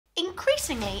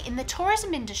Increasingly in the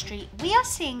tourism industry, we are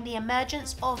seeing the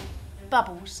emergence of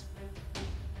bubbles.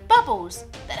 Bubbles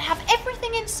that have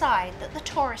everything inside that the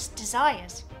tourist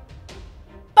desires.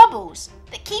 Bubbles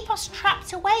that keep us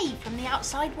trapped away from the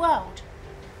outside world.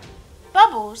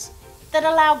 Bubbles that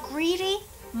allow greedy,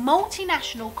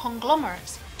 multinational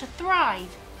conglomerates to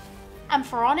thrive and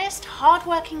for honest,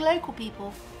 hard-working local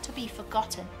people to be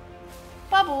forgotten.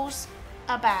 Bubbles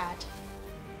are bad.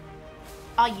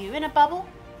 Are you in a bubble?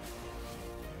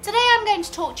 Today I'm going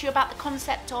to talk to you about the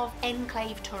concept of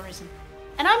enclave tourism,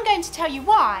 and I'm going to tell you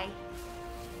why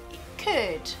it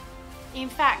could, in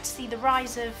fact, see the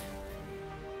rise of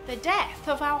the death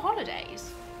of our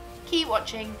holidays. Keep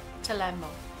watching to learn more.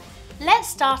 Let's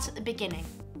start at the beginning.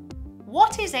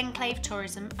 What is enclave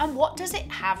tourism and what does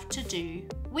it have to do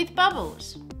with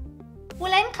bubbles?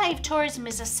 Well, enclave tourism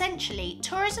is essentially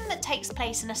tourism that takes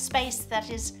place in a space that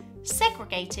is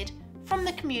segregated from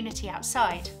the community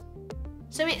outside.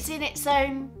 So it's in its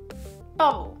own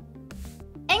bubble.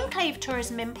 Enclave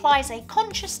tourism implies a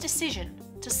conscious decision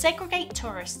to segregate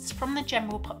tourists from the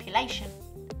general population.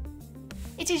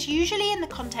 It is usually in the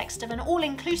context of an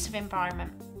all-inclusive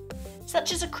environment,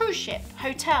 such as a cruise ship,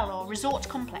 hotel or resort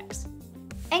complex.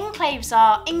 Enclaves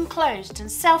are enclosed and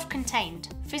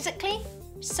self-contained, physically,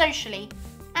 socially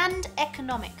and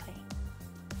economically.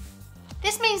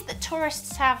 This means that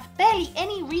tourists have barely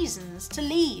any reasons to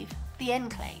leave the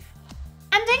enclave.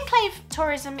 And enclave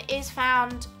tourism is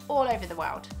found all over the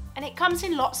world, and it comes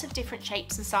in lots of different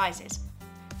shapes and sizes.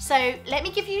 So let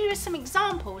me give you some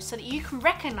examples so that you can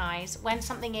recognise when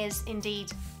something is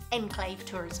indeed enclave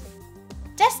tourism.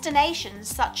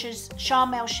 Destinations such as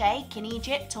Sharm el-Sheikh in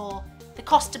Egypt or the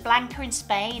Costa Blanca in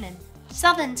Spain and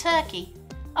southern Turkey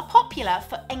are popular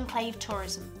for enclave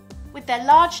tourism, with their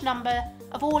large number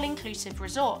of all-inclusive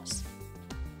resorts.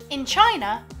 In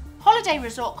China, holiday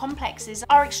resort complexes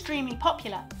are extremely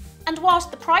popular, and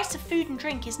whilst the price of food and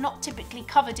drink is not typically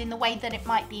covered in the way that it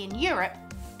might be in Europe,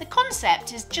 the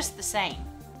concept is just the same.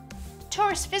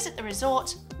 Tourists visit the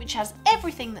resort, which has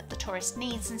everything that the tourist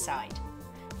needs inside,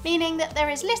 meaning that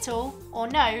there is little or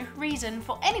no reason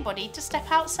for anybody to step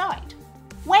outside.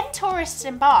 When tourists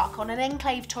embark on an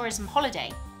enclave tourism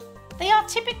holiday, they are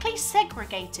typically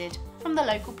segregated from the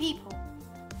local people.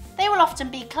 They will often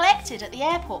be collected at the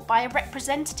airport by a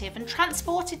representative and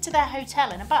transported to their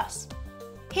hotel in a bus.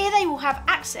 Here they will have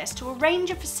access to a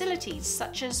range of facilities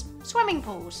such as swimming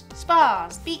pools,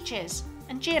 spas, beaches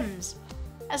and gyms,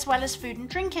 as well as food and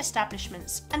drink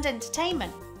establishments and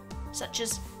entertainment, such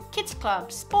as kids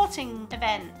clubs, sporting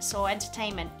events or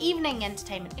entertainment, evening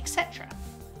entertainment, etc.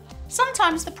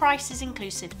 Sometimes the price is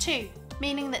inclusive too,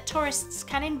 meaning that tourists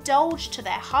can indulge to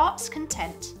their heart's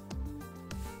content.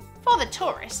 For the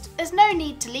tourist, there's no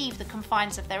need to leave the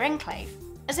confines of their enclave,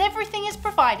 as everything is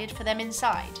provided for them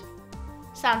inside.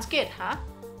 Sounds good, huh?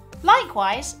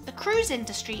 Likewise, the cruise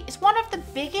industry is one of the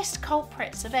biggest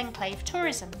culprits of enclave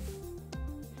tourism.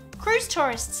 Cruise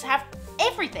tourists have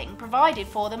everything provided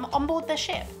for them on board their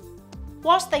ship.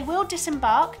 Whilst they will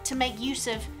disembark to make use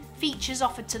of features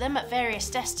offered to them at various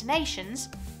destinations,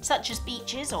 such as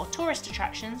beaches or tourist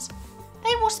attractions,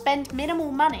 they will spend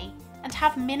minimal money and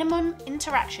have minimum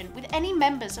interaction with any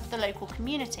members of the local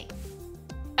community.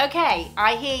 Okay,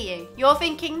 I hear you. You're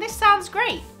thinking, this sounds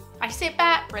great. I sit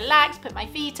back, relax, put my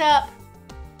feet up.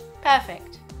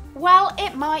 Perfect. Well,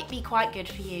 it might be quite good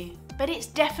for you, but it's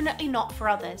definitely not for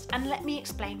others, and let me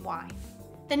explain why.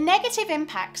 The negative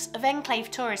impacts of enclave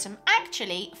tourism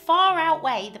actually far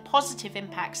outweigh the positive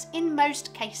impacts in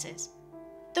most cases.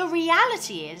 The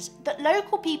reality is that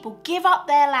local people give up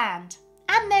their land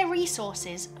and their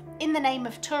resources in the name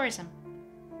of tourism.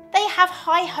 They have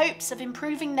high hopes of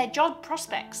improving their job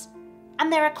prospects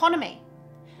and their economy,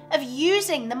 of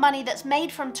using the money that's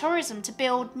made from tourism to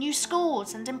build new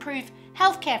schools and improve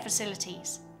healthcare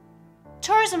facilities.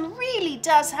 Tourism really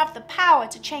does have the power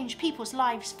to change people's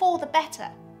lives for the better.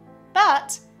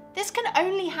 But this can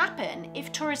only happen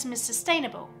if tourism is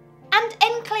sustainable. And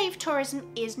enclave tourism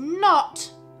is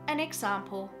not an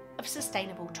example of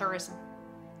sustainable tourism.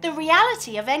 The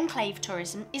reality of enclave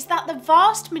tourism is that the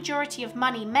vast majority of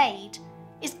money made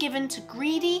is given to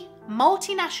greedy,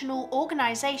 multinational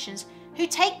organisations who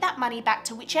take that money back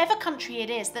to whichever country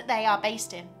it is that they are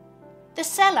based in. The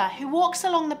seller who walks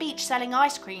along the beach selling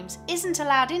ice creams isn't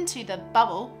allowed into the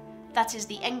bubble, that is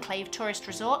the enclave tourist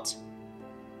resort.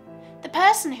 The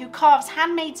person who carves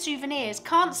handmade souvenirs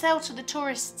can't sell to the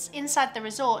tourists inside the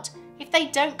resort if they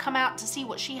don't come out to see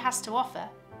what she has to offer.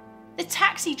 The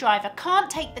taxi driver can't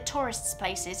take the tourists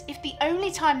places if the only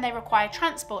time they require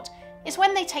transport is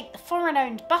when they take the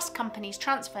foreign-owned bus company's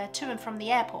transfer to and from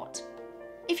the airport.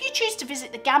 If you choose to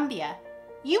visit the Gambia,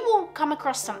 you will come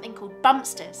across something called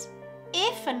bumpsters.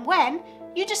 If and when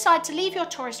you decide to leave your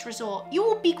tourist resort, you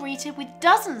will be greeted with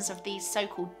dozens of these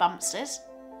so-called bumpsters.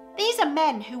 These are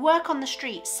men who work on the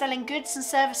streets selling goods and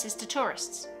services to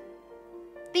tourists.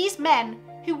 These men,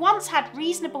 who once had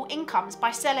reasonable incomes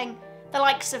by selling the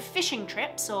likes of fishing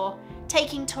trips or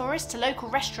taking tourists to local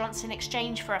restaurants in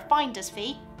exchange for a finder's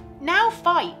fee, now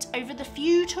fight over the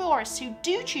few tourists who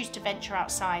do choose to venture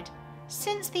outside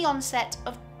since the onset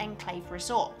of Enclave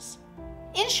resorts.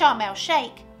 In Sharm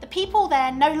el-Sheikh, the people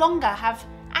there no longer have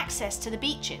access to the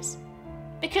beaches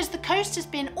because the coast has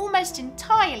been almost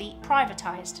entirely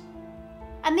privatised.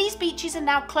 And these beaches are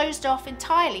now closed off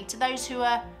entirely to those who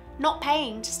are not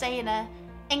paying to stay in an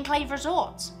Enclave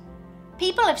resort.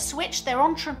 People have switched their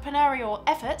entrepreneurial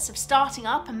efforts of starting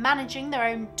up and managing their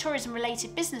own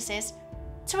tourism-related businesses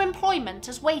to employment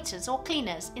as waiters or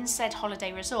cleaners in said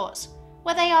holiday resorts,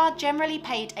 where they are generally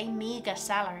paid a meagre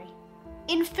salary.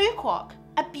 In Phu Quoc,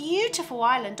 a beautiful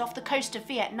island off the coast of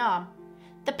Vietnam,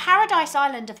 the paradise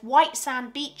island of white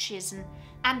sand beaches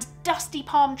and dusty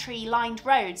palm tree-lined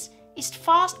roads is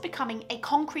fast becoming a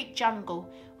concrete jungle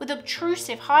with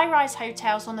obtrusive high-rise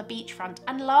hotels on the beachfront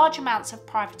and large amounts of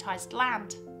privatised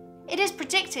land. It is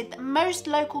predicted that most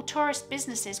local tourist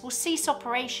businesses will cease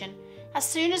operation as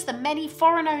soon as the many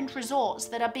foreign-owned resorts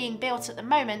that are being built at the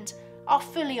moment are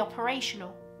fully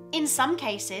operational. In some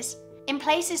cases, in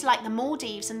places like the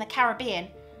Maldives and the Caribbean,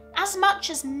 as much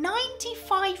as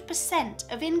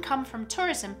 95% of income from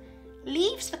tourism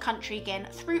leaves the country again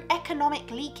through economic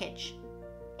leakage.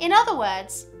 In other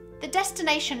words, the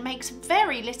destination makes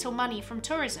very little money from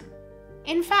tourism.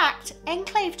 In fact,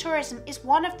 Enclave tourism is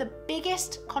one of the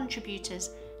biggest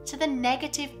contributors to the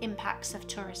negative impacts of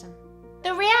tourism.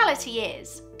 The reality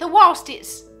is that whilst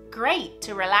it's great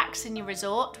to relax in your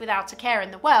resort without a care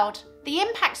in the world, the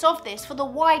impacts of this for the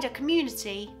wider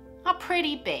community are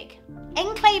pretty big.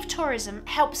 Enclave tourism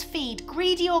helps feed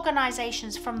greedy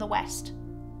organisations from the West.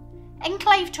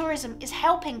 Enclave tourism is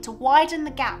helping to widen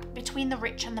the gap between the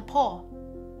rich and the poor.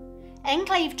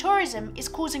 Enclave tourism is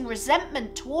causing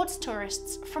resentment towards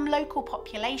tourists from local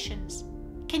populations.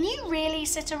 Can you really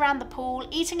sit around the pool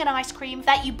eating an ice cream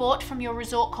that you bought from your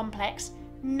resort complex,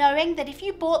 knowing that if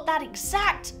you bought that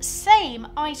exact same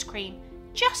ice cream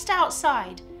just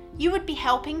outside, you would be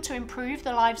helping to improve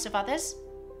the lives of others?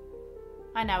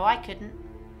 I know I couldn't.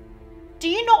 Do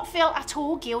you not feel at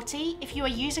all guilty if you are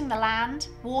using the land,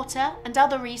 water, and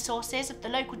other resources of the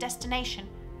local destination,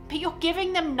 but you're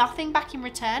giving them nothing back in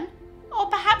return? Or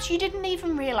perhaps you didn't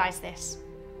even realise this,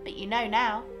 but you know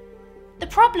now. The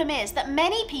problem is that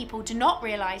many people do not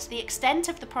realise the extent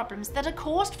of the problems that are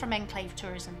caused from Enclave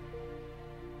tourism.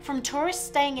 From tourists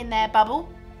staying in their bubble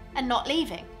and not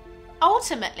leaving.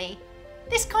 Ultimately,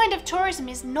 this kind of tourism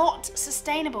is not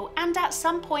sustainable, and at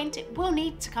some point it will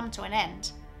need to come to an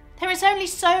end. There is only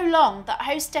so long that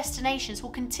host destinations will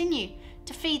continue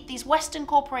to feed these Western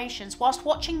corporations whilst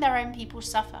watching their own people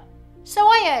suffer. So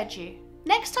I urge you,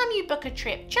 next time you book a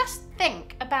trip, just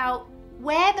think about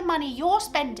where the money you're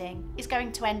spending is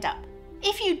going to end up.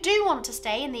 If you do want to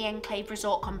stay in the Enclave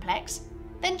Resort Complex,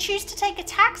 then choose to take a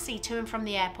taxi to and from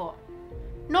the airport.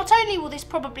 Not only will this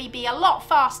probably be a lot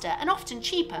faster and often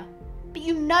cheaper, but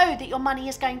you know that your money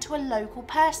is going to a local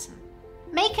person.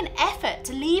 Make an effort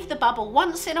to leave the bubble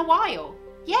once in a while.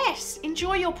 Yes,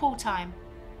 enjoy your pool time.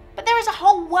 But there is a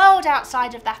whole world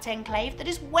outside of that enclave that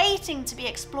is waiting to be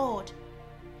explored.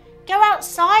 Go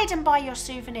outside and buy your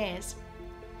souvenirs.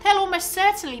 They'll almost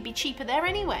certainly be cheaper there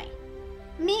anyway.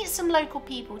 Meet some local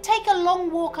people, take a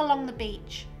long walk along the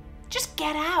beach. Just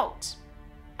get out.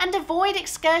 And avoid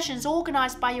excursions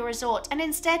organised by your resort and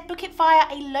instead book it via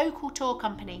a local tour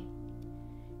company.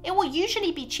 It will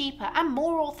usually be cheaper and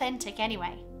more authentic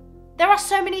anyway. There are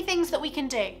so many things that we can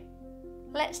do.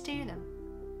 Let's do them.